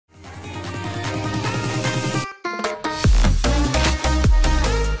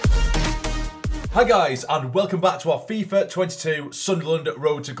Hi guys, and welcome back to our FIFA 22 Sunderland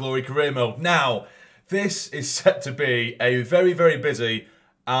Road to Glory career mode. Now, this is set to be a very, very busy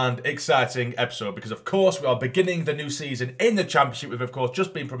and exciting episode because, of course, we are beginning the new season in the Championship. We've, of course,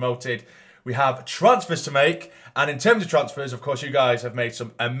 just been promoted. We have transfers to make, and in terms of transfers, of course, you guys have made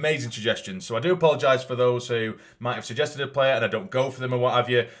some amazing suggestions. So I do apologise for those who might have suggested a player and I don't go for them or what have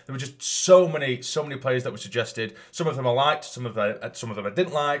you. There were just so many players that were suggested. Some of them I liked, some of them I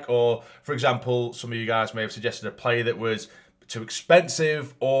didn't like, or, for example, some of you guys may have suggested a player that was too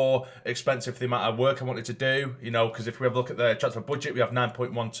expensive or expensive for the amount of work I wanted to do, you know, because if we have a look at the transfer budget, we have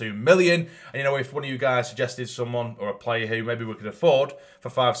 9.12 million. And, you know, if one of you guys suggested someone or a player who maybe we could afford for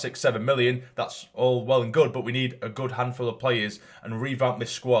 5, 6, 7 million, that's all well and good, but we need a good handful of players and revamp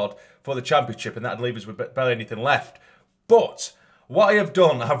this squad for the Championship, and that'd leave us with barely anything left. But what I have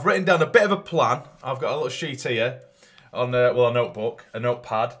done, I've written down a bit of a plan. I've got a little sheet here on, a notebook, a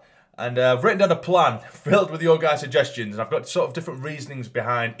notepad, and I've written down a plan filled with your guys' suggestions, and I've got sort of different reasonings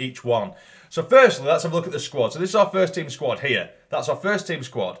behind each one. So firstly, let's have a look at the squad. So this is our first team squad here. That's our first team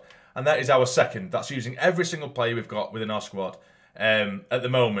squad, and that is our second. That's using every single player we've got within our squad at the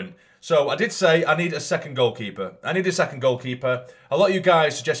moment. So I did say I need a second goalkeeper. A lot of you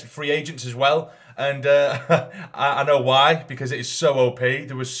guys suggested free agents as well, and I know why, because it is so OP.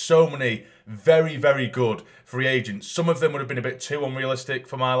 There was so many very, very good free agents. Some of them would have been a bit too unrealistic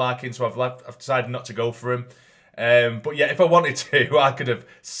for my liking, so I've decided not to go for them. But yeah, if I wanted to, I could have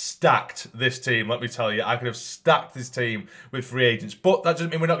stacked this team, let me tell you. I could have stacked this team with free agents. But that doesn't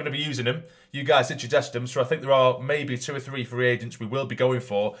mean we're not going to be using them. You guys did suggest them, so I think there are maybe 2 or 3 free agents we will be going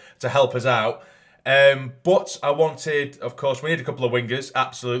for to help us out. But I wanted, of course, we need a couple of wingers,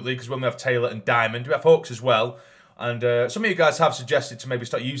 absolutely, because when we have Taylor and Diamond, we have Hawks as well. And some of you guys have suggested to maybe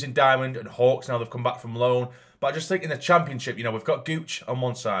start using Diamond and Hawks now they've come back from loan. But I just think in the Championship, you know, we've got Gooch on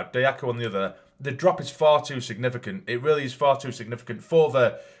one side, Dietrich on the other. The drop is far too significant. It really is far too significant for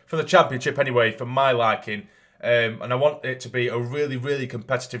the Championship anyway, for my liking. And I want it to be a really, really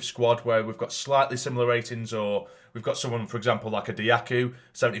competitive squad where we've got slightly similar ratings, or we've got someone, for example, like a Dietrich,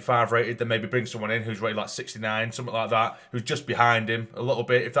 75 rated, then maybe bring someone in who's rated like 69, something like that, who's just behind him a little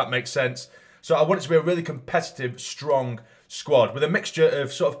bit, if that makes sense. So I want it to be a really competitive, strong squad with a mixture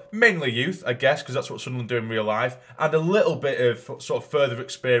of sort of mainly youth, I guess, because that's what Sunderland do in real life, and a little bit of sort of further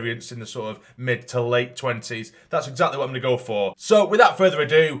experience in the sort of mid to late 20s. That's exactly what I'm going to go for. So without further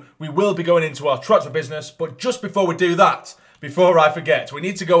ado, we will be going into our transfer business, but just before we do that, before I forget, we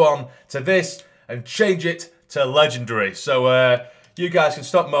need to go on to this and change it to legendary. So you guys can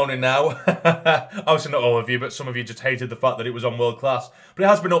stop moaning now. Obviously not all of you, but some of you just hated the fact that it was on world class. But it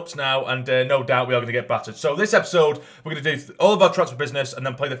has been upped now, and no doubt we are going to get battered. So this episode, we're going to do all of our transfer business and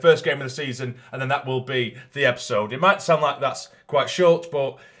then play the first game of the season, and then that will be the episode. It might sound like that's quite short,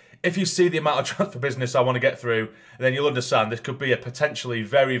 but if you see the amount of transfer business I want to get through, then you'll understand this could be a potentially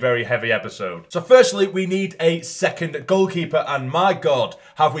very, very heavy episode. So firstly, we need a second goalkeeper, and my God,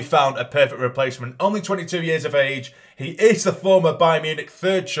 have we found a perfect replacement. Only 22 years of age. He is the former Bayern Munich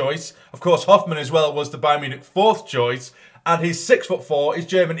third choice. Of course, Hoffmann as well was the Bayern Munich fourth choice. And he's 6'4", he's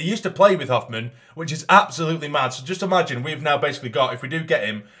German. He used to play with Hoffmann, which is absolutely mad. So just imagine, we've now basically got, if we do get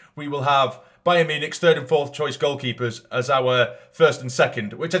him, we will have Bayern Munich's third and fourth choice goalkeepers as our first and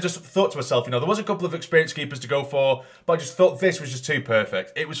second, which I just thought to myself, you know, there was a couple of experienced keepers to go for, but I just thought this was just too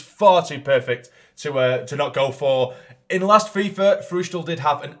perfect. It was far too perfect to not go for. In last FIFA, Foulds did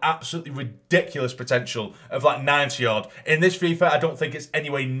have an absolutely ridiculous potential of like 90 odd. In this FIFA, I don't think it's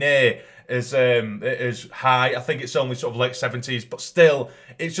anywhere near as high. I think it's only sort of late 70s, but still,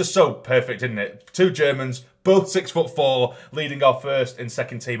 it's just so perfect, isn't it? 2 Germans, both 6'4", leading our first and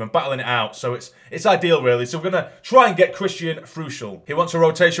second team and battling it out. So it's ideal, really. So we're going to try and get Christian Foulds. He wants a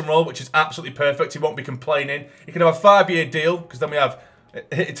rotation role, which is absolutely perfect. He won't be complaining. He can have a 5-year deal, because then we have,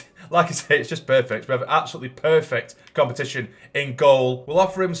 like I say, it's just perfect. We have absolutely perfect competition in goal. We'll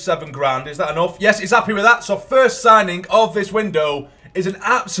offer him 7 grand. Is that enough? Yes, he's happy with that. So first signing of this window is an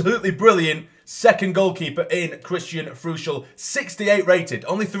absolutely brilliant second goalkeeper in Christian Foulds. 68 rated,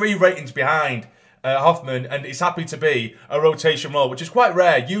 only 3 ratings behind Hoffmann, and he's happy to be a rotation role, which is quite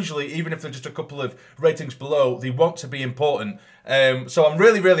rare. Usually, even if they're just a couple of ratings below, they want to be important. So I'm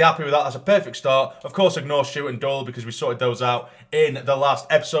really, really happy with that. That's a perfect start. Of course, ignore Stewart and Doyle because we sorted those out in the last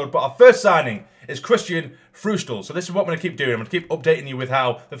episode. But our first signing is Christian Foulds. So this is what I'm going to keep doing. I'm going to keep updating you with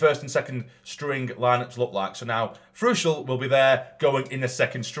how the first and second string lineups look like. So now Foulds will be there going in the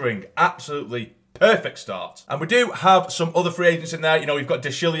second string. Absolutely perfect start. And we do have some other free agents in there. You know, we've got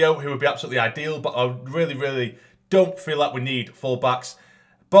Deschilio, who would be absolutely ideal, but I really, really don't feel like we need fullbacks.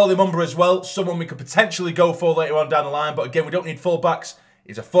 Barley Mumba as well, someone we could potentially go for later on down the line, but again, we don't need fullbacks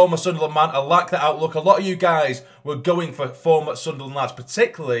He's a former Sunderland man. I like that outlook. A lot of you guys were going for former Sunderland lads,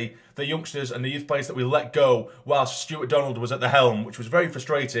 particularly the youngsters and the youth players that we let go whilst Stuart Donald was at the helm, which was very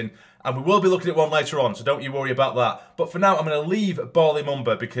frustrating. And we will be looking at one later on, so don't you worry about that. But for now, I'm going to leave Barley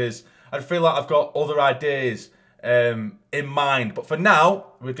Mumba because I feel like I've got other ideas in mind. But for now,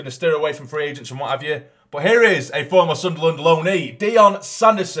 we're going to steer away from free agents and what have you. But here is a former Sunderland loanee, Dion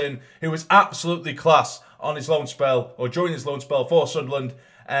Sanderson, who was absolutely class on his loan spell, or during his loan spell for Sunderland.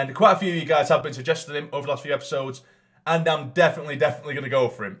 And quite a few of you guys have been suggesting him over the last few episodes. And I'm definitely going to go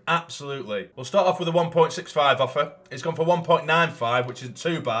for him. Absolutely. We'll start off with a 1.65 offer. It's gone for 1.95, which isn't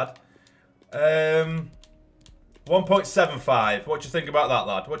too bad. 1.75. What do you think about that,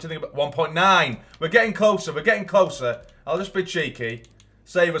 lad? What do you think about 1.9? We're getting closer. We're getting closer. I'll just be cheeky.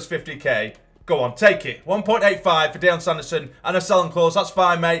 Save us 50k. Go on, take it. 1.85 for Dion Sanderson and a selling clause. That's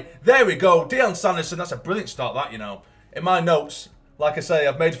fine, mate. There we go. Dion Sanderson. That's a brilliant start, that, you know. In my notes, like I say,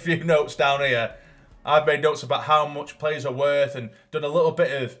 I've made a few notes down here. I've made notes about how much players are worth and done a little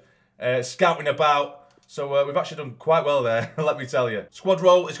bit of scouting about. So we've actually done quite well there, let me tell you. Squad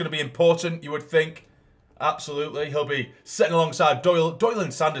role is going to be important, you would think. Absolutely. He'll be sitting alongside Doyle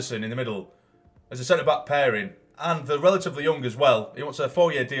and Sanderson in the middle as a centre-back pairing. And they're relatively young as well. He wants a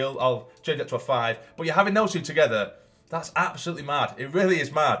 4-year deal. I'll change that to a 5. But you're having those two together. That's absolutely mad. It really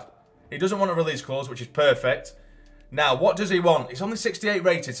is mad. He doesn't want a release clause, which is perfect. Now, what does he want? He's only 68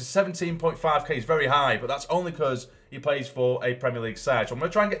 rated, so 17.5k is very high. But that's only because he plays for a Premier League side. So I'm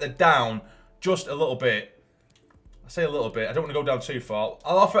going to try and get the down just a little bit. I say a little bit. I don't want to go down too far.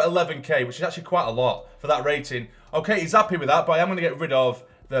 I'll offer 11k, which is actually quite a lot for that rating. Okay, he's happy with that, but I am going to get rid of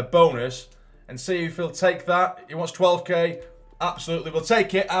the bonus and see if he'll take that. He wants 12k. Absolutely, we'll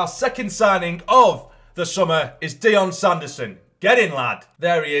take it. Our second signing of the summer is Dion Sanderson. Get in, lad.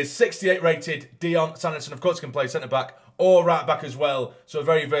 There he is, 68 rated Dion Sanderson. Of course, he can play centre-back or right-back as well. So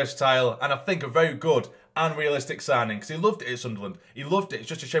very versatile and I think a very good and realistic signing because he loved it at Sunderland. He loved it. It's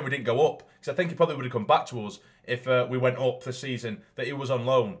just a shame we didn't go up because I think he probably would have come back to us if we went up this season that he was on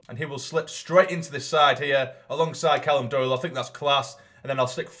loan. And he will slip straight into this side here alongside Callum Doyle. I think that's class. And then I'll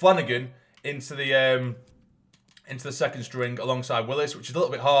stick Flanagan into the second string alongside Willis, which is a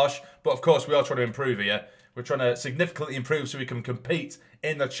little bit harsh, but of course we are trying to improve here. We're trying to significantly improve so we can compete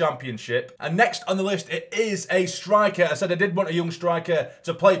in the Championship. And next on the list, it is a striker. I said I did want a young striker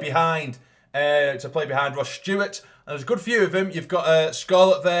to play behind Ross Stewart. And there's a good few of them. You've got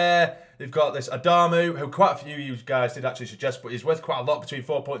Scarlett there. You've got this Dhannoo, who quite a few of you guys did actually suggest, but he's worth quite a lot, between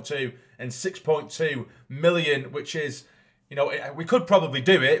 4.2 and 6.2 million, which is, you know, we could probably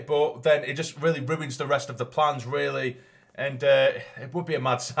do it, but then it just really ruins the rest of the plans, really. And it would be a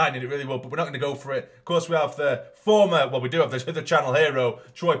mad signing, it really would, but we're not going to go for it. Of course, we have the former, well, we do have the channel hero,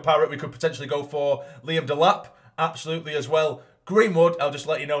 Troy Parrott. We could potentially go for Liam Delap, absolutely as well. Greenwood, I'll just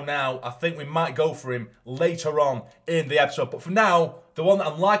let you know now, I think we might go for him later on in the episode. But for now, the one that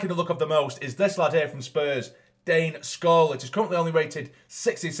I'm liking the look of the most is this lad here from Spurs, Dane Scarlett. He's currently only rated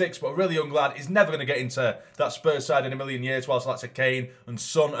 66, but a really young lad. He's never going to get into that Spurs side in a million years whilst likes of Kane and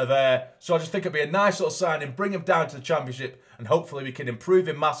Son are there. So I just think it'd be a nice little signing, bring him down to the Championship, and hopefully we can improve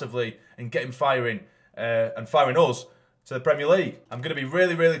him massively and get him firing us to the Premier League. I'm going to be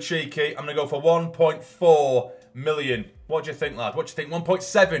really, really cheeky. I'm going to go for 1.4 million. What do you think, lad? What do you think?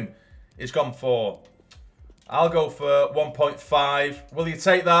 1.7 is gone for. I'll go for 1.5. Will you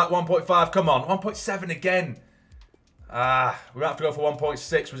take that? 1.5. Come on. 1.7 again. We might have to go for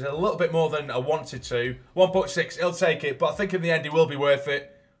 1.6, which is a little bit more than I wanted to. 1.6, he'll take it, but I think in the end he will be worth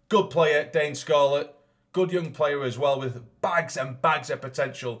it. Good player, Dane Scarlett. Good young player as well, with bags and bags of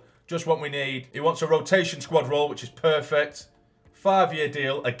potential. Just what we need. He wants a rotation squad role, which is perfect. 5-year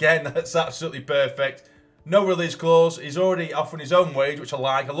deal. Again, that's absolutely perfect. No release clause. He's already offering his own wage, which I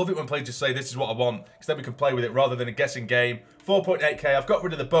like. I love it when players just say, this is what I want, because then we can play with it rather than a guessing game. 4.8k. I've got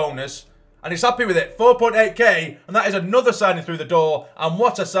rid of the bonus. And he's happy with it. 4.8k. And that is another signing through the door. And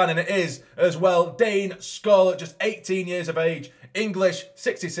what a signing it is as well. Dane Scarlett, just 18 years of age. English,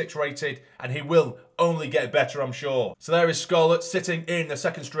 66 rated. And he will only get better, I'm sure. So there is Scarlett sitting in the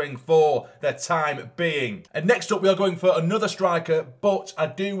second string for the time being. And next up, we are going for another striker. But I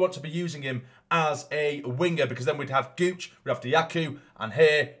do want to be using him as a winger, because then we'd have Gooch, we'd have Diaku, and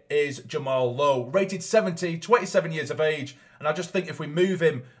here is Jamal Lowe. Rated 70, 27 years of age. And I just think if we move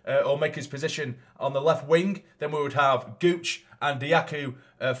him or make his position on the left wing, then we would have Gooch and Diaku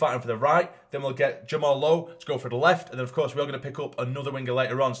fighting for the right. Then we'll get Jamal Lowe to go for the left. And then, of course, we're going to pick up another winger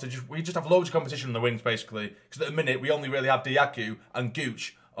later on. So we just have loads of competition on the wings, basically. Because at the minute, we only really have Diaku and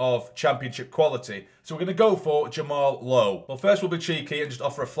Gooch of Championship quality. So we're going to go for Jamal Lowe. Well, first we'll be cheeky and just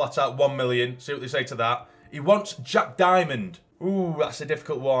offer a flat out 1 million. See what they say to that. He wants Jack Diamond. Ooh, that's a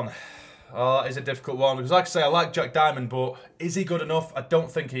difficult one. Oh, that is a difficult one. Because like I say, I like Jack Diamond, but is he good enough? I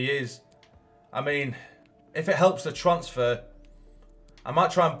don't think he is. I mean, if it helps the transfer, I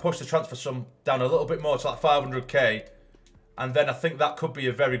might try and push the transfer sum down a little bit more to like 500k. And then I think that could be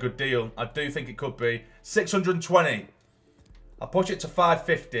a very good deal. I do think it could be. 620. I'll push it to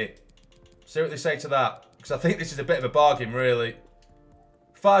 550. See what they say to that. Because I think this is a bit of a bargain, really.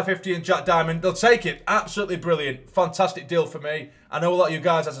 550 and Jack Diamond. They'll take it. Absolutely brilliant. Fantastic deal for me. I know a lot of you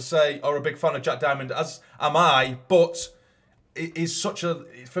guys, as I say, are a big fan of Jack Diamond, as am I. But it is such a,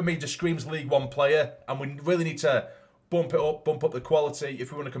 for me, just screams League One player. And we really need to bump it up, bump up the quality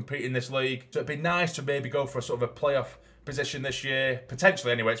if we want to compete in this league. So it'd be nice to maybe go for a sort of a playoff position this year.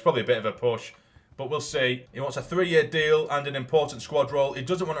 Potentially, anyway. It's probably a bit of a push. But we'll see. He wants a 3-year deal and an important squad role. He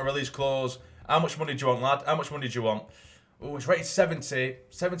doesn't want a release clause. How much money do you want, lad? How much money do you want? Oh, it's rated 70.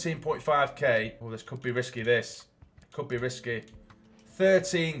 17.5k. Oh, this could be risky, this. Could be risky.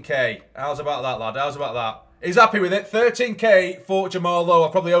 13k. How's about that, lad? How's about that? He's happy with it. 13k for Jamal Lowe.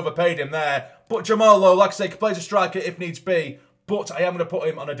 I probably overpaid him there. But Jamal Lowe, like I say, can play as a striker if needs be. But I am going to put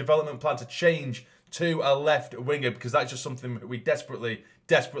him on a development plan to change to a left winger because that's just something we desperately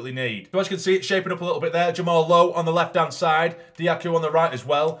need. So as you can see, it's shaping up a little bit there. Jamal Lowe on the left-hand side. Dietrich on the right as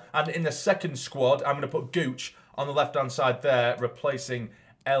well. And in the second squad, I'm going to put Gooch on the left-hand side there, replacing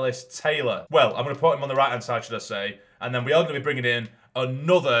Ellis Taylor. Well, I'm going to put him on the right-hand side, should I say. And then we are going to be bringing in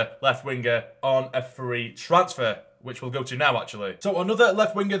another left winger on a free transfer, which we'll go to now, actually. So another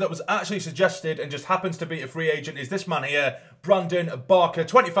left winger that was actually suggested and just happens to be a free agent is this man here, Brandon Barker,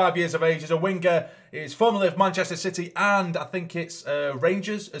 25 years of age, is a winger. He's formerly of Manchester City and I think it's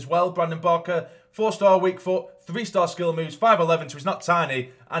Rangers as well, Brandon Barker. 4-star weak foot, 3-star skill moves, 5'11", so he's not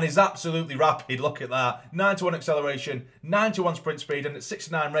tiny, and he's absolutely rapid. Look at that. 9-to-1 acceleration, 9-to-1 sprint speed, and at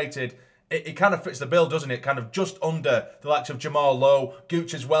 6'9" rated. It kind of fits the bill, doesn't it? Kind of just under the likes of Jamal Lowe,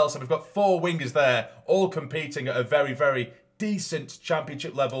 Gooch as well. So we've got 4 wingers there, all competing at a very, very decent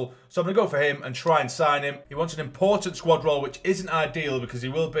championship level. So I'm going to go for him and try and sign him. He wants an important squad role, which isn't ideal because he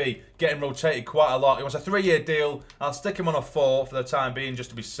will be getting rotated quite a lot. He wants a 3-year deal. I'll stick him on a 4 for the time being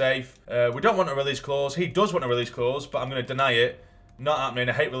just to be safe. We don't want a release clause. He does want a release clause, but I'm going to deny it. Not happening.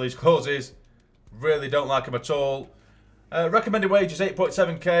 I hate release clauses. Really don't like him at all. Recommended wage is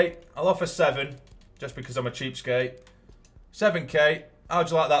 8.7k. I'll offer 7, just because I'm a cheapskate. 7k. How'd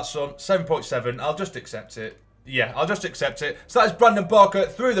you like that, son? 7.7. I'll just accept it. Yeah, I'll just accept it. So that is Brandon Barker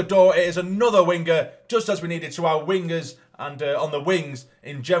through the door. It is another winger, just as we needed to our wingers. And on the wings,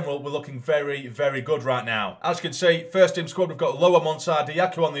 in general, we're looking very, very good right now. As you can see, first team squad, we've got Lowe on one side,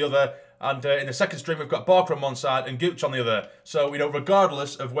 Dietrich on the other. And in the second stream, we've got Barker on one side and Gooch on the other. So, you know,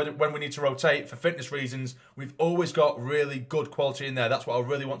 regardless of when we need to rotate for fitness reasons, we've always got really good quality in there. That's what I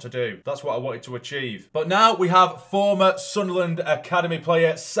really want to do. That's what I wanted to achieve. But now we have former Sunderland Academy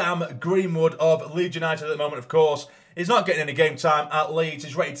player Sam Greenwood of Leeds United at the moment, of course. He's not getting any game time at Leeds.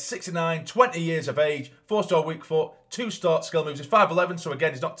 He's rated 69, 20 years of age, 4-star weak foot, 2-star skill moves. He's 5'11", so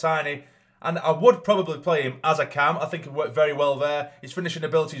again, he's not tiny. And I would probably play him as a cam. I think it worked very well there. His finishing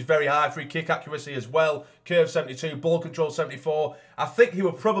ability is very high. Free kick accuracy as well. Curve 72. Ball control 74. I think he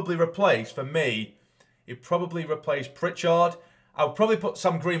would probably replace, for me, he'd probably replace Pritchard. I would probably put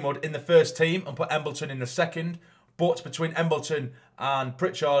Sam Greenwood in the first team and put Embleton in the second. But between Embleton and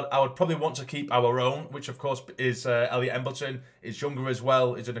Pritchard, I would probably want to keep our own, which of course is Elliot Embleton. He's younger as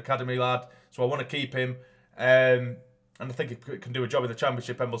well. He's an academy lad. So I want to keep him. And I think he can do a job in the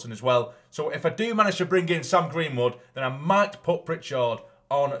Championship, Embleton, as well. So if I do manage to bring in Sam Greenwood, then I might put Pritchard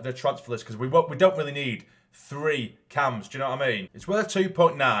on the transfer list because we don't really need 3 cams. Do you know what I mean? It's worth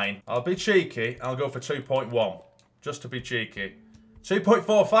 2.9. I'll be cheeky. I'll go for 2.1 just to be cheeky.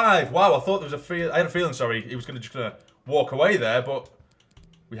 2.45. Wow, I thought there was a feel. I had a feeling, sorry, he was just gonna walk away there, but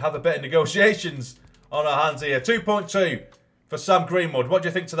we have a bit of negotiations on our hands here. 2.2 for Sam Greenwood. What do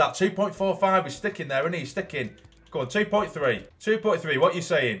you think to that? 2.45. He's sticking there, isn't he? He's sticking. Go on, 2.3. 2.3, what are you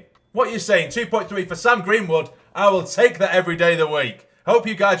saying? What are you saying? 2.3 for Sam Greenwood. I will take that every day of the week. Hope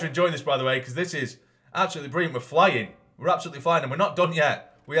you guys are enjoying this, by the way, because this is absolutely brilliant. We're flying. We're absolutely flying, and we're not done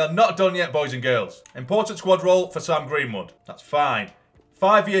yet. We are not done yet, boys and girls. Important squad role for Sam Greenwood. That's fine.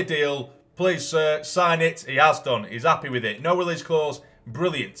 5-year deal. Please, sir, sign it. He has done. He's happy with it. No release clause.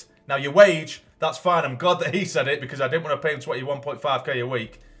 Brilliant. Now, your wage, that's fine. I'm glad that he said it because I didn't want to pay him 21.5k a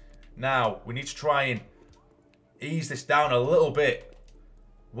week. Now, we need to try and ease this down a little bit.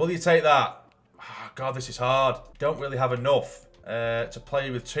 Will you take that? Oh, God, this is hard. Don't really have enough to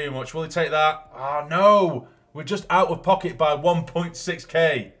play with too much. Will you take that? Oh, no. We're just out of pocket by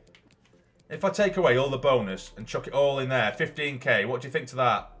 1.6k. If I take away all the bonus and chuck it all in there, 15k, what do you think to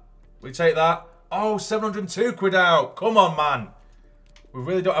that? Will you take that? Oh, 702 quid out. Come on, man. We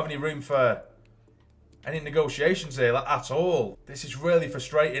really don't have any room for any negotiations here like, at all. This is really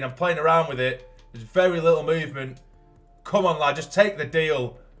frustrating. I'm playing around with it. There's very little movement. Come on, lad. Just take the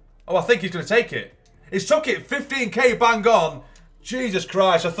deal. Oh, I think he's going to take it. He's took it. 15k bang on. Jesus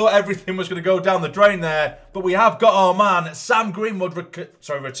Christ. I thought everything was going to go down the drain there. But we have got our man, Sam Greenwood,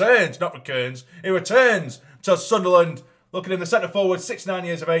 returns. Not returns. He returns to Sunderland. Looking in the centre forward, 69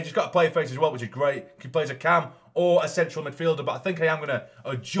 years of age. He's got a play face as well, which is great. He plays a cam or a central midfielder. But I think I am going to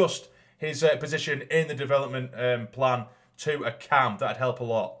adjust his position in the development plan to a cam. That'd help a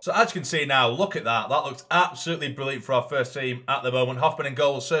lot. So as you can see now, look at that. That looks absolutely brilliant for our first team at the moment. Hoffman in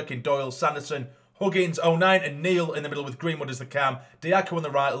goal, Sirkin, Doyle, Sanderson, Huggins, 09 and Neil in the middle with Greenwood as the cam. Diaco on the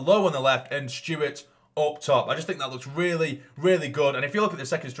right, Lowe on the left and Stewart up top. I just think that looks really, really good. And if you look at the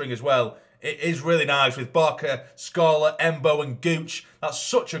second string as well, it is really nice with Barker, Scala, Embo and Gooch. That's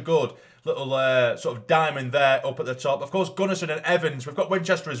such a good little sort of diamond there up at the top. Of course, Gunnarsson and Evans. We've got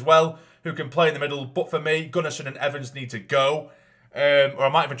Winchester as well, who can play in the middle. But for me, Gunnarsson and Evans need to go. Or I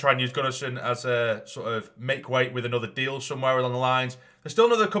might even try and use Gunnarsson as a sort of make weight with another deal somewhere along the lines. There's still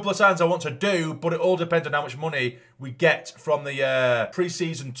another couple of signs I want to do, but it all depends on how much money we get from the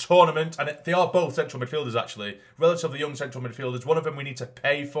pre-season tournament. And they are both central midfielders, actually. Relatively young central midfielders. One of them we need to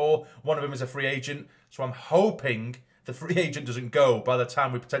pay for. One of them is a free agent. So I'm hoping the free agent doesn't go by the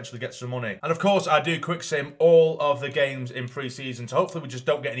time we potentially get some money. And of course, I do quick sim all of the games in pre-season. So hopefully we just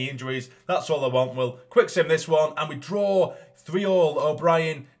don't get any injuries. That's all I want. We'll quick sim this one. And we draw 3-3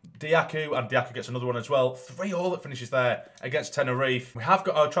 O'Brien, Diaco, and Diaco gets another one as well. 3-3 it finishes there against Tenerife. We have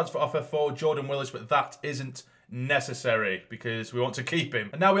got our transfer offer for Jordan Willis, but that isn't necessary because we want to keep him.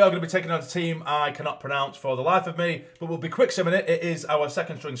 And now we are going to be taking on a team I cannot pronounce for the life of me, but we'll be quick simming it. It is our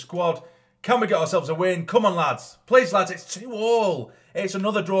second string squad. Can we get ourselves a win? Come on, lads. Please, lads, it's 2-2. It's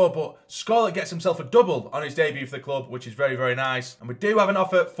another draw, but Scarlett gets himself a double on his debut for the club, which is very, very nice. And we do have an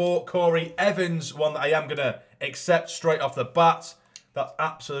offer for Corey Evans, one that I am going to accept straight off the bat. That's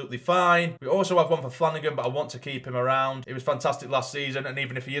absolutely fine. We also have one for Flanagan, but I want to keep him around. He was fantastic last season, and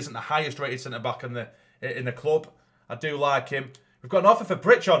even if he isn't the highest rated centre-back in the club, I do like him. We've got an offer for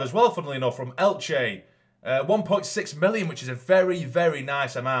Pritchard as well, funnily enough, from Elche. 1.6 million, which is a very, very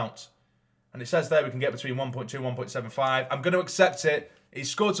nice amount. And it says there we can get between 1.2 and 1.75. I'm going to accept it. He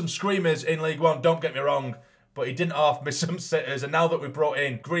scored some screamers in League One, don't get me wrong. But he didn't miss some sitters. And now that we've brought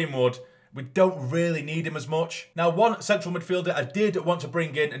in Greenwood, we don't really need him as much. Now, one central midfielder I did want to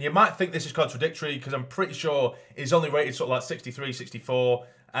bring in, and you might think this is contradictory because I'm pretty sure he's only rated sort of like 63, 64.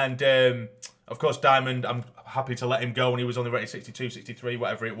 And, of course, Diamond, I'm happy to let him go when he was only rated 62, 63,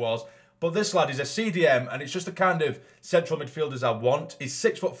 whatever it was. But this lad is a CDM, and it's just the kind of central midfielders I want. He's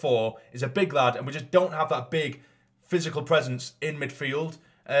 6'4", he's a big lad, and we just don't have that big physical presence in midfield.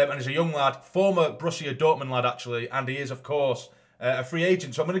 And he's a young lad, former Borussia Dortmund lad, actually, and he is, of course, a free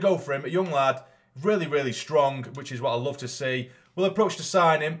agent. So I'm going to go for him, a young lad, really, really strong, which is what I love to see. We'll approach to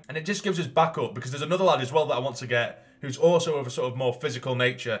sign him, and it just gives us backup, because there's another lad as well that I want to get, who's also of a sort of more physical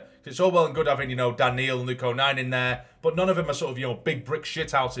nature. It's all well and good having, you know, Dan Neil and Luke 09 in there, but none of them are sort of, you know, big brick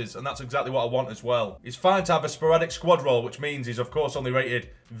shithouses, and that's exactly what I want as well. It's fine to have a sporadic squad role, which means he's, of course, only rated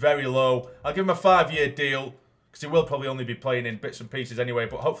very low. I'll give him a 5-year deal, because he will probably only be playing in bits and pieces anyway,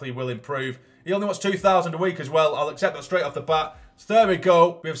 but hopefully he will improve. He only wants 2,000 a week as well. I'll accept that straight off the bat. So there we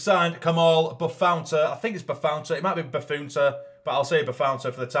go. We have signed Kamal Bufounta. I think it's Bufounta. It might be Bufounta, but I'll say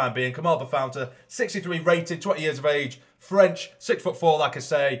Bufounta for the time being. Kamal Bufounta, 63 rated, 20 years of age, French, 6'4", like I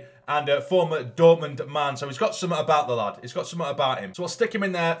say, and a former Dortmund man. So he's got something about the lad. He's got something about him. So I'll stick him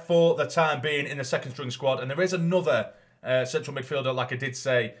in there for the time being in the second string squad. And there is another central midfielder, like I did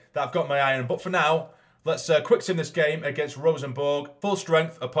say, that I've got my eye on. But for now, let's quick sim this game against Rosenborg. Full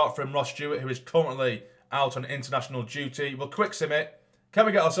strength, apart from Ross Stewart, who is currently out on international duty. We'll quick sim it. Can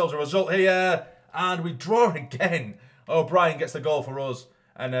we get ourselves a result here? And we draw again. O'Brien gets the goal for us.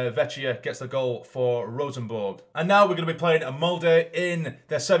 And Vecchia gets the goal for Rosenborg. And now we're going to be playing a Molde in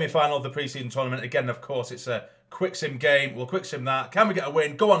the semi-final of the pre-season tournament. Again, of course, it's a quick sim game. We'll quick sim that. Can we get a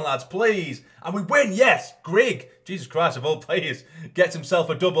win? Go on, lads, please. And we win, yes. Grigg, Jesus Christ, of all players, gets himself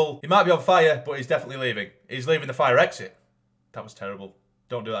a double. He might be on fire, but he's definitely leaving. He's leaving the fire exit. That was terrible.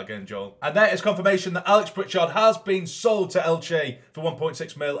 Don't do that again, Joel. And there is confirmation that Alex Pritchard has been sold to Elche for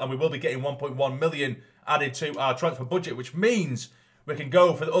 1.6 mil, and we will be getting 1.1 million added to our transfer budget, which means we can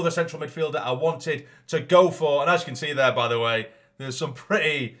go for the other central midfielder I wanted to go for. And as you can see there, by the way, there's some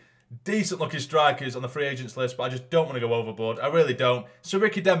pretty decent looking strikers on the free agents list, but I just don't want to go overboard. I really don't. So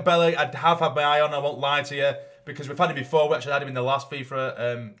Ricky Dembele, I have had my eye on, I won't lie to you, because we've had him before. We actually had him in the last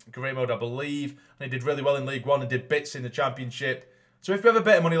FIFA career mode, I believe. And he did really well in League One and did bits in the Championship. So if we have a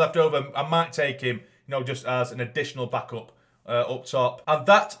bit of money left over, I might take him, you know, just as an additional backup up top. And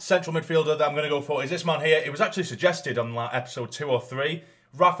that central midfielder that I'm going to go for is this man here. It was actually suggested on like episode 2 or 3.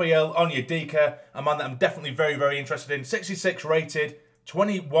 Rafael Onyedika, a man that I'm definitely very, very interested in. 66 rated,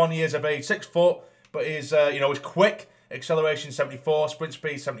 21 years of age, 6 foot, but is, you know, is quick. Acceleration 74, sprint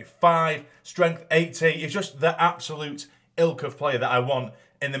speed 75, strength 80. He's just the absolute ilk of player that I want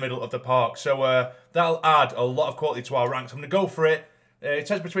in the middle of the park. So that'll add a lot of quality to our ranks. I'm going to go for it. It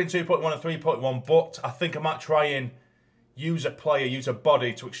says between 2.1 and 3.1, but I think I might try and use a player, use a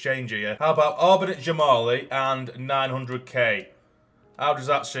body to exchange here. How about Arbonnet Jamali and 900k? How does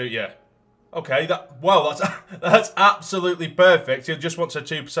that suit you? Okay, that's absolutely perfect. He just wants a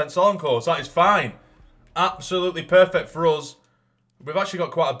 2% selling clause. That is fine. Absolutely perfect for us. We've actually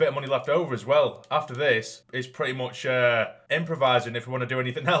got quite a bit of money left over as well. After this, it's pretty much improvising if we want to do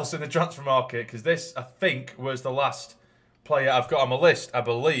anything else in the transfer market, because this, I think, was the last player I've got on my list, I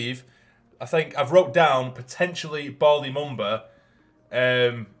believe. I think I've wrote down potentially Barley Mumba,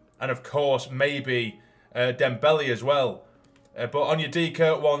 and of course, maybe Dembele as well. But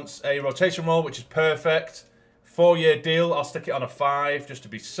Onyedika wants a rotation role, which is perfect. 4-year deal, I'll stick it on a 5 just to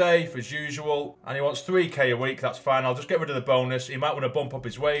be safe as usual. And he wants 3k a week, that's fine. I'll just get rid of the bonus. He might want to bump up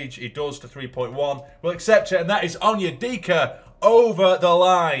his wage. He does to 3.1. We'll accept it, and that is Onyedika over the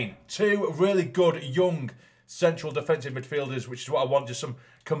line. 2 really good young central defensive midfielders, which is what I want. Just some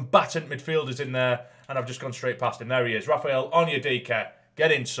combatant midfielders in there. And I've just gone straight past him. There he is, Rafael Onyedika.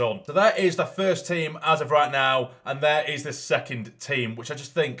 Get in, son. So that is the first team as of right now. And there is the second team, which I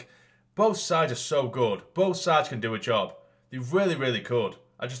just think both sides are so good. Both sides can do a job. They really, really could.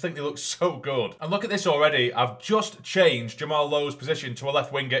 I just think they look so good. And look at this already. I've just changed Jamal Lowe's position to a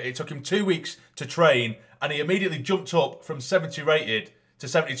left winger. It took him 2 weeks to train, and he immediately jumped up from 70 rated to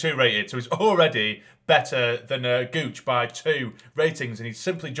 72 rated. So he's already better than Gooch by 2 ratings, and he's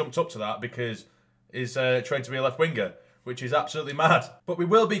simply jumped up to that because he's trained to be a left winger, which is absolutely mad. But we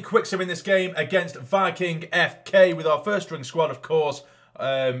will be quick-simming this game against Viking FK with our first string squad, of course.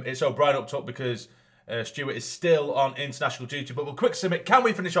 It's O'Brien up top because Stewart is still on international duty. But we'll quick sim it. Can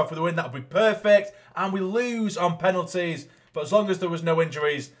we finish off with a win? That would be perfect. And we lose on penalties. But as long as there was no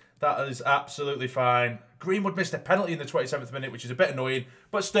injuries, that is absolutely fine. Greenwood missed a penalty in the 27th minute, which is a bit annoying.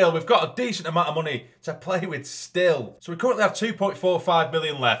 But still, we've got a decent amount of money to play with still. So we currently have 2.45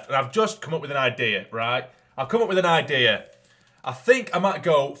 million left. And I've just come up with an idea, right? I've come up with an idea. I think I might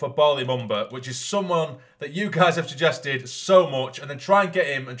go for Barley Mumba, which is someone that you guys have suggested so much, and then try and get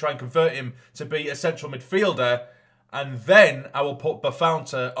him and try and convert him to be a central midfielder, and then I will put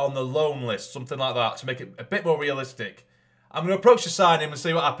Bafounta on the loan list, something like that, to make it a bit more realistic. I'm going to approach the signing and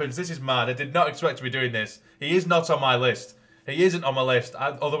see what happens. This is mad. I did not expect to be doing this. He is not on my list. He isn't on my list,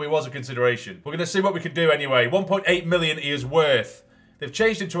 although he was a consideration. We're going to see what we can do anyway. 1.8 million he is worth. They've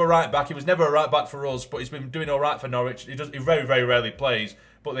changed him to a right back. He was never a right back for us, but he's been doing all right for Norwich. He very, very rarely plays,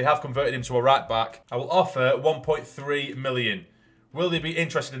 but they have converted him to a right back. I will offer 1.3 million. Will they be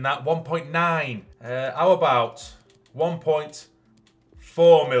interested in that? 1.9. How about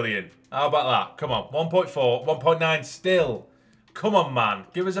 1.4 million? How about that? Come on, 1.4, 1.9 still. Come on, man.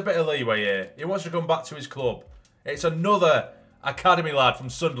 Give us a bit of leeway here. He wants to come back to his club. It's another academy lad from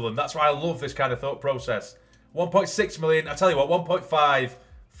Sunderland. That's why I love this kind of thought process. 1.6 million. I tell you what,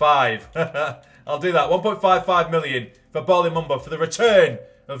 1.55. I'll do that. 1.55 million for Barley Mumba for the return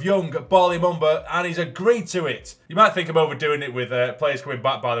of young Barley Mumba, and he's agreed to it. You might think I'm overdoing it with players coming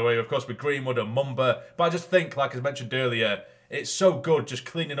back, by the way, of course, with Greenwood and Mumba, but I just think, like I mentioned earlier, it's so good just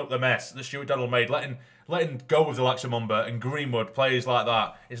cleaning up the mess that Stuart Donald made, letting go with the likes of Mumba and Greenwood, players like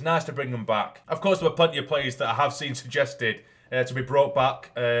that. It's nice to bring them back. Of course, there were plenty of players that I have seen suggested to be brought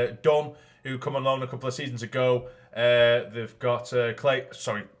back. Dunn, who come on loan a couple of seasons ago. They've got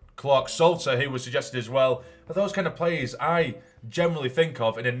Clark Salter, who was suggested as well. But those kind of players I generally think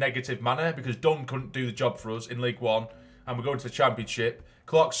of in a negative manner, because Dunn couldn't do the job for us in League One, and we're going to the Championship.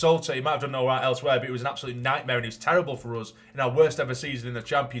 Clark Salter, he might have done all right elsewhere, but it was an absolute nightmare, and he was terrible for us in our worst ever season in the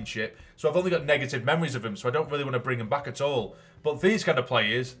Championship. So I've only got negative memories of him, so I don't really want to bring him back at all. But these kind of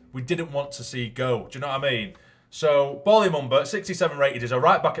players, we didn't want to see go. Do you know what I mean? So, Barley Mumba, 67 rated, is a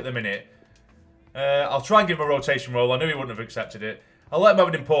right back at the minute. I'll try and give him a rotation role. I knew he wouldn't have accepted it. I'll let him have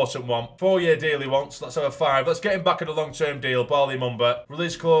an important one. 4-year deal he wants. Let's have a 5. Let's get him back in a long-term deal. Barley Mumba.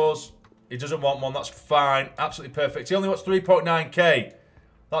 Release clause. He doesn't want one. That's fine. Absolutely perfect. He only wants 3.9k.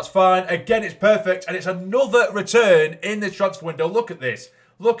 That's fine. Again, it's perfect. And it's another return in this transfer window. Look at this.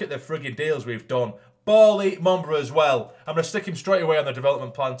 Look at the frigging deals we've done. Barley Mumba as well. I'm going to stick him straight away on the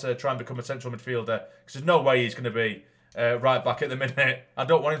development plan to try and become a central midfielder, because there's no way he's going to be right back at the minute. I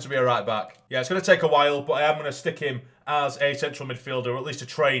don't want him to be a right back. Yeah, it's going to take a while, but I am going to stick him as a central midfielder, or at least to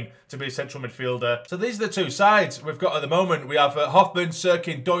train to be a central midfielder. So these are the two sides we've got at the moment. We have Hoffman,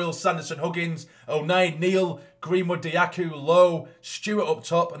 Sirkin, Doyle, Sanderson, Huggins, O'Neill, Neil, Greenwood, Diaku, Lowe, Stewart up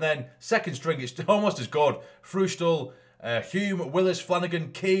top, and then second string, it's almost as good. Frustel, Hume, Willis,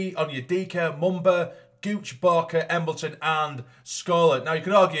 Flanagan, Key, Onyedika, Mumba, Gooch, Barker, Embleton, and Scarlett. Now you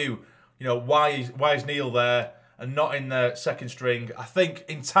could argue, you know, why is Neil there and not in the second string? I think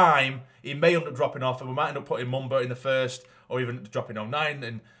in time he may end up dropping off, and we might end up putting Mumba in the first, or even dropping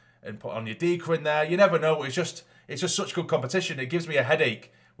 09 and put Onyedika in there. You never know. It's just such good competition. It gives me a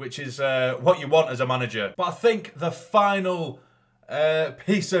headache, which is what you want as a manager. But I think the final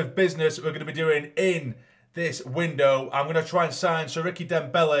piece of business we're going to be doing in this window, I'm going to try and sign Ricky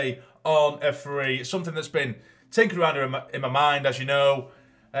Dembele on a free. It's something that's been tinkering around in my mind, as you know.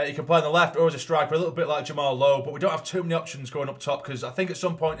 He can play on the left or as a striker, a little bit like Jamal Lowe, but we don't have too many options going up top, because I think at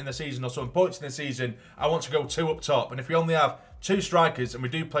some point in the season, or some points in the season, I want to go 2 up top. And if we only have 2 strikers, and we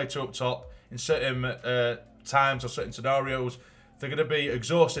do play 2 up top in certain times or certain scenarios, they're going to be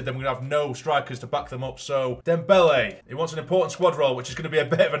exhausted, then we're going to have no strikers to back them up. So Dembele, he wants an important squad role, which is going to be a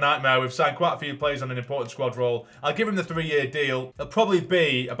bit of a nightmare. We've signed quite a few players on an important squad role. I'll give him the 3-year deal. He'll probably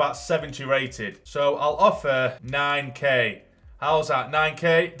be about 70 rated. So I'll offer 9k. How's that?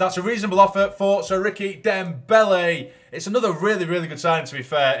 9k? That's a reasonable offer for Sir Ricky Dembele. It's another really, really good signing, to be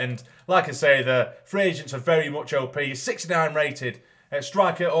fair. And like I say, the free agents are very much OP. 69 rated.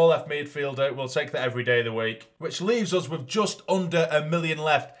 Striker or left midfielder. We'll take that every day of the week. Which leaves us with just under $1 million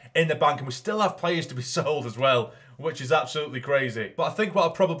left in the bank. And we still have players to be sold as well, which is absolutely crazy. But I think what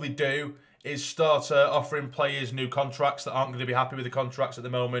I'll probably do is start offering players new contracts that aren't going to be happy with the contracts at the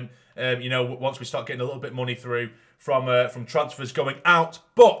moment. You know, once we start getting a little bit money through from transfers going out.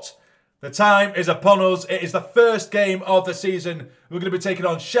 But the time is upon us. It is the first game of the season. We're going to be taking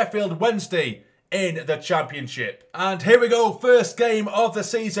on Sheffield Wednesday in the Championship. And here we go, first game of the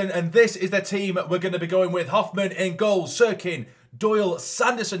season, and this is the team we're going to be going with. Hoffman in goal, Sirkin, Doyle,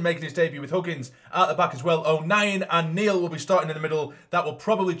 Sanderson making his debut with Huggins at the back as well. O'Neill and Neil will be starting in the middle. That will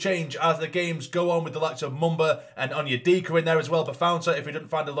probably change as the games go on, with the likes of Mumba and Onyedika in there as well. Bouncer, if he doesn't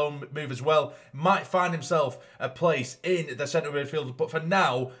find a loan move as well, might find himself a place in the centre midfield. But for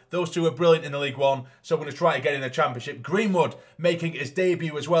now, those two are brilliant in the League One, so we're going to try to get in the Championship. Greenwood making his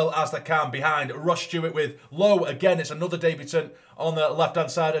debut as well as the cam behind Ross Stewart with Lowe. Again, it's another debutant on the left-hand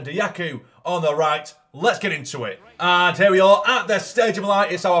side, and Diaku on the right. Let's get into it. And here we are at the Stadium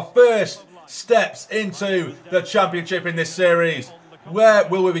Light. It's our first steps into the Championship in this series. Where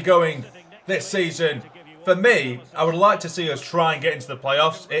will we be going this season? For me, I would like to see us try and get into the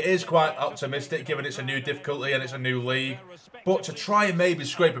playoffs. It is quite optimistic, given it's a new difficulty and it's a new league. But to try and maybe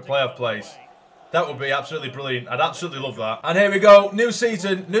scrape a playoff place, that would be absolutely brilliant. I'd absolutely love that. And here we go. New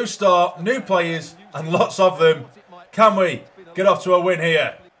season, new start, new players, and lots of them. Can we get off to a win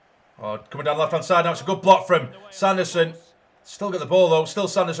here? Oh, coming down the left-hand side now. It's a good block from Sanderson. Still got the ball, though. Still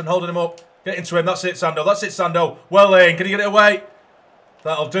Sanderson holding him up. Get into him. That's it, Sando. That's it, Sando. Well in. Can he get it away?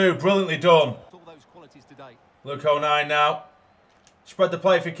 That'll do. Brilliantly done. Luke 09 now. Spread the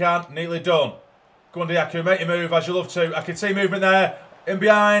play if you can. Neatly done. Go on, Diaku. Make your move as you love to. I can see movement there. In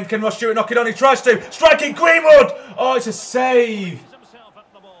behind. Can Ross Stewart knock it on? He tries to. Striking Greenwood. Oh, it's a save.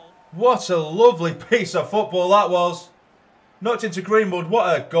 What a lovely piece of football that was. Knocked into Greenwood.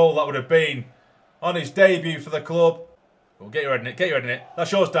 What a goal that would have been on his debut for the club. Well, get your head in it. Get your head in it.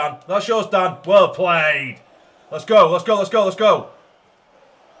 That's yours, Dan. That's yours, Dan. Well played. Let's go. Let's go. Let's go. Let's go.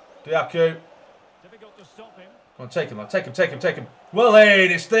 Diaku. Come on, take him. Take him. Take him. Take him. Well in.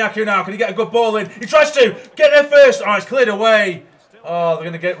 It's Diaku now. Can he get a good ball in? He tries to. Get there first. Oh, it's cleared away. Oh, they're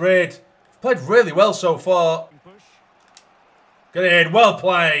going to get rid. Played really well so far. Get in. Well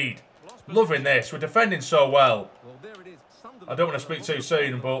played. Loving this. We're defending so well. I don't want to speak too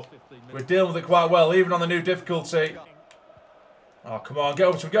soon, but we're dealing with it quite well, even on the new difficulty. Oh, come on. Get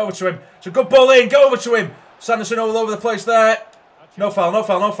over to him. Get over to him. It's a good ball in. Get over to him. Sanderson all over the place there. No foul. No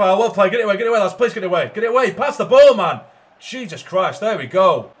foul. No foul. Well played. Get it away. Get it away, lads. Please get it away. Get it away. Pass the ball, man. Jesus Christ. There we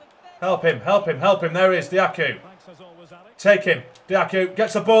go. Help him. Help him. Help him. There he is. Diaku. Take him. Diaku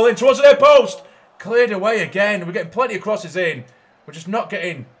gets the ball in towards the near post. Cleared away again. We're getting plenty of crosses in. We're just not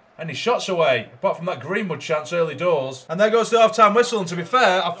getting any shots away, apart from that Greenwood chance early doors. And there goes the half-time whistle, and to be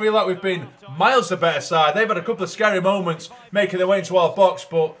fair, I feel like we've been miles the better side. They've had a couple of scary moments making their way into our box,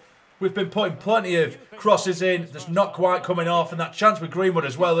 but we've been putting plenty of crosses in that's not quite coming off, and that chance with Greenwood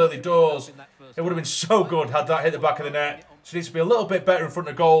as well early doors, it would have been so good had that hit the back of the net. So it needs to be a little bit better in front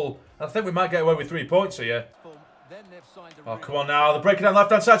of goal, and I think we might get away with 3 points here. Oh, come on now, they're breaking down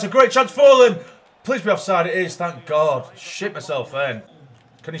left-hand side, it's a great chance for them. Please be offside, it is, thank God. Shit myself then.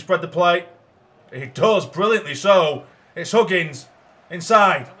 Can he spread the play? He does, brilliantly so. It's Huggins,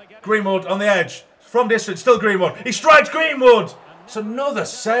 inside. Greenwood on the edge. From distance, still Greenwood. He strikes Greenwood! It's another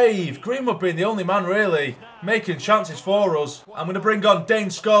save. Greenwood being the only man, really, making chances for us. I'm going to bring on Dane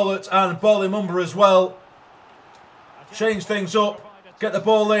Scarlett and Bolly Mumba as well. Change things up. Get the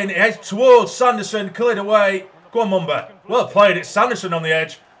ball in. It heads towards Sanderson. Cleared away. Go on, Mumba. Well played. It's Sanderson on the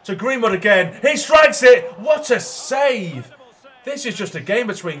edge. To Greenwood again. He strikes it. What a save. This is just a game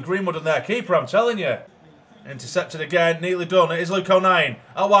between Greenwood and their keeper, I'm telling you. Intercepted again. Neatly done. It is Luke O'Nien.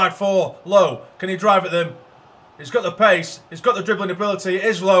 Out wide 4. Low. Can he drive at them? He's got the pace. He's got the dribbling ability. It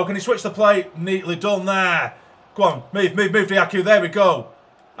is Low. Can he switch the play? Neatly done there. Go on. Move Diaku. There we go.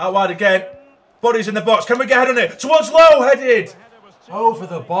 Out wide again. Bodies in the box. Can we get ahead on it? Towards Low. Headed. Over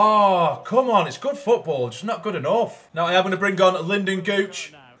the bar. Come on. It's good football. Just not good enough. Now I am going to bring on Lyndon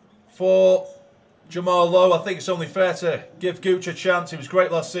Gooch for Jamal Lowe. I think it's only fair to give Gooch a chance. He was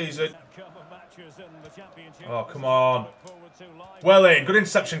great last season. Oh, come on. Well in. Good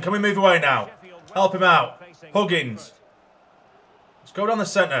interception. Can we move away now? Help him out. Huggins. Let's go down the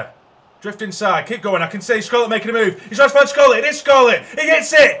centre. Drift inside. Keep going. I can see Scarlett making a move. He's trying to find Scarlett. It is Scarlett. He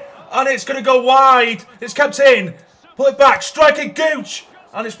hits it. And it's going to go wide. It's kept in. Pull it back. Striking Gooch.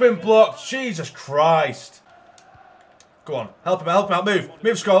 And it's been blocked. Jesus Christ. Go on. Help him out.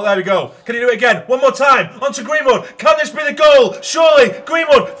 Move, Scarlett. There we go. Can he do it again? One more time. On to Greenwood. Can this be the goal? Surely.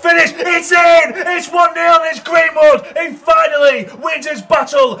 Greenwood. Finish. It's in. It's 1-0 and it's Greenwood. He finally wins his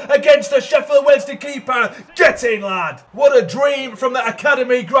battle against the Sheffield Wednesday keeper. Get in, lad. What a dream from the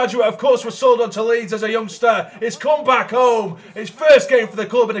academy graduate. Of course, was sold on to Leeds as a youngster. He's come back home. His first game for the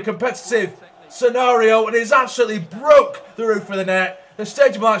club in a competitive scenario, and he's absolutely broke the roof of the net. The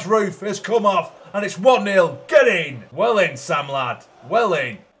Stadium Lights roof has come off. And it's 1-0. Get in. Well in, Sam, lad. Well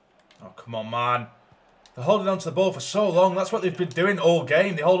in. Oh, come on, man. They're holding on to the ball for so long. That's what they've been doing all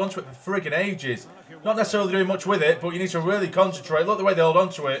game. They hold on to it for friggin' ages. Not necessarily doing much with it, but you need to really concentrate. Look at the way they hold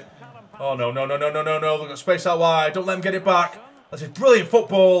on to it. Oh, no. They've got space out wide. Don't let them get it back. That's a brilliant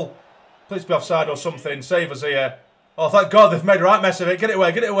football. Please be offside or something. Save us here. Oh, thank God they've made a right mess of it. Get it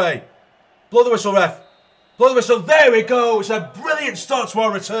away. Blow the whistle, ref. Blow the whistle. There we go. It's a brilliant start to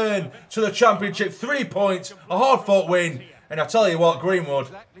our return to the Championship. 3 points, a hard-fought win. And I tell you what, Greenwood,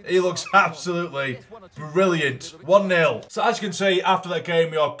 he looks absolutely brilliant. 1-0. So as you can see, after that game,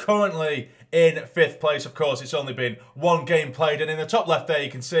 we are currently in 5th place. Of course, it's only been 1 game played. And in the top left there,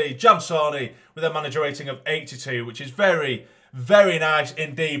 you can see Jamsarny with a manager rating of 82, which is very, very nice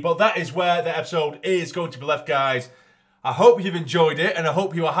indeed. But that is where the episode is going to be left, guys. I hope you've enjoyed it, and I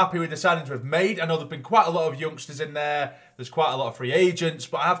hope you are happy with the signings we've made. I know there've been quite a lot of youngsters in there. There's quite a lot of free agents,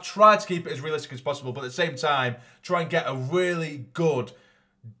 but I have tried to keep it as realistic as possible, but at the same time, try and get a really good,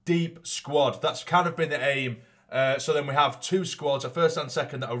 deep squad. That's kind of been the aim. So then we have 2 squads, a first and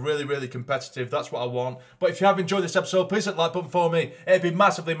second, that are really, really competitive. That's what I want. But if you have enjoyed this episode, please hit the like button for me. It'd be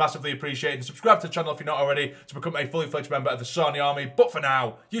massively, massively appreciated. And subscribe to the channel if you're not already to become a fully fledged member of the Sarny Army. But for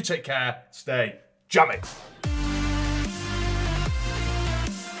now, you take care, stay jammy.